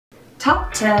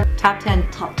Top 10. Top 10.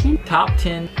 Top 10. Top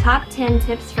 10. Top 10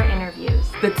 tips for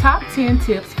interviews. The top 10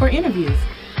 tips for interviews.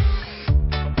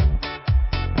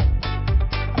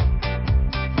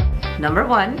 Number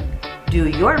 1, do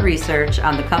your research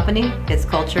on the company, its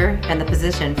culture, and the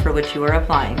position for which you are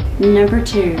applying. Number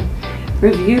 2,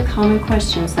 review common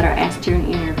questions that are asked during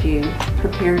an interview.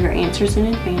 Prepare your answers in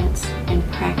advance and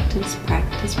practice,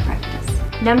 practice,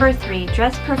 practice. Number 3,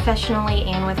 dress professionally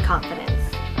and with confidence.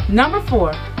 Number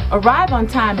 4, arrive on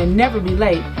time and never be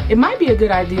late. It might be a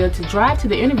good idea to drive to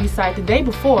the interview site the day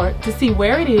before to see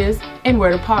where it is and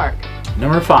where to park.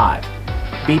 Number 5,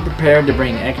 be prepared to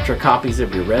bring extra copies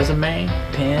of your resume,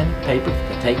 pen, paper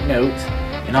to take notes,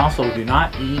 and also do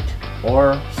not eat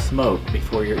or smoke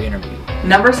before your interview.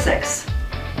 Number 6,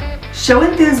 show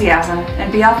enthusiasm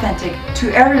and be authentic to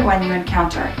everyone you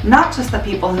encounter, not just the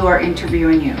people who are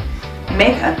interviewing you.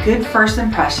 Make a good first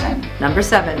impression. Number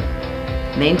 7,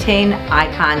 maintain eye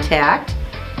contact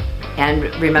and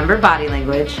remember body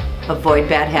language. Avoid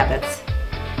bad habits.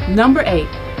 Number 8,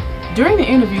 during the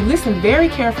interview, listen very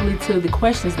carefully to the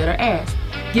questions that are asked.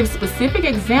 Give specific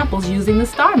examples using the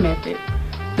STAR method.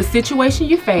 The situation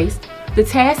you faced, the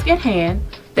task at hand,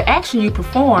 the action you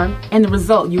performed, and the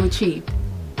result you achieved.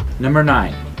 Number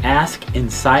 9, ask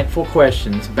insightful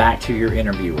questions back to your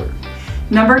interviewer.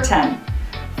 Number 10,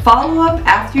 follow up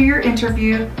after your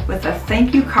interview with a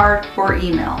thank you card or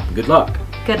email. Good luck.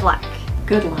 Good luck.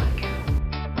 Good luck.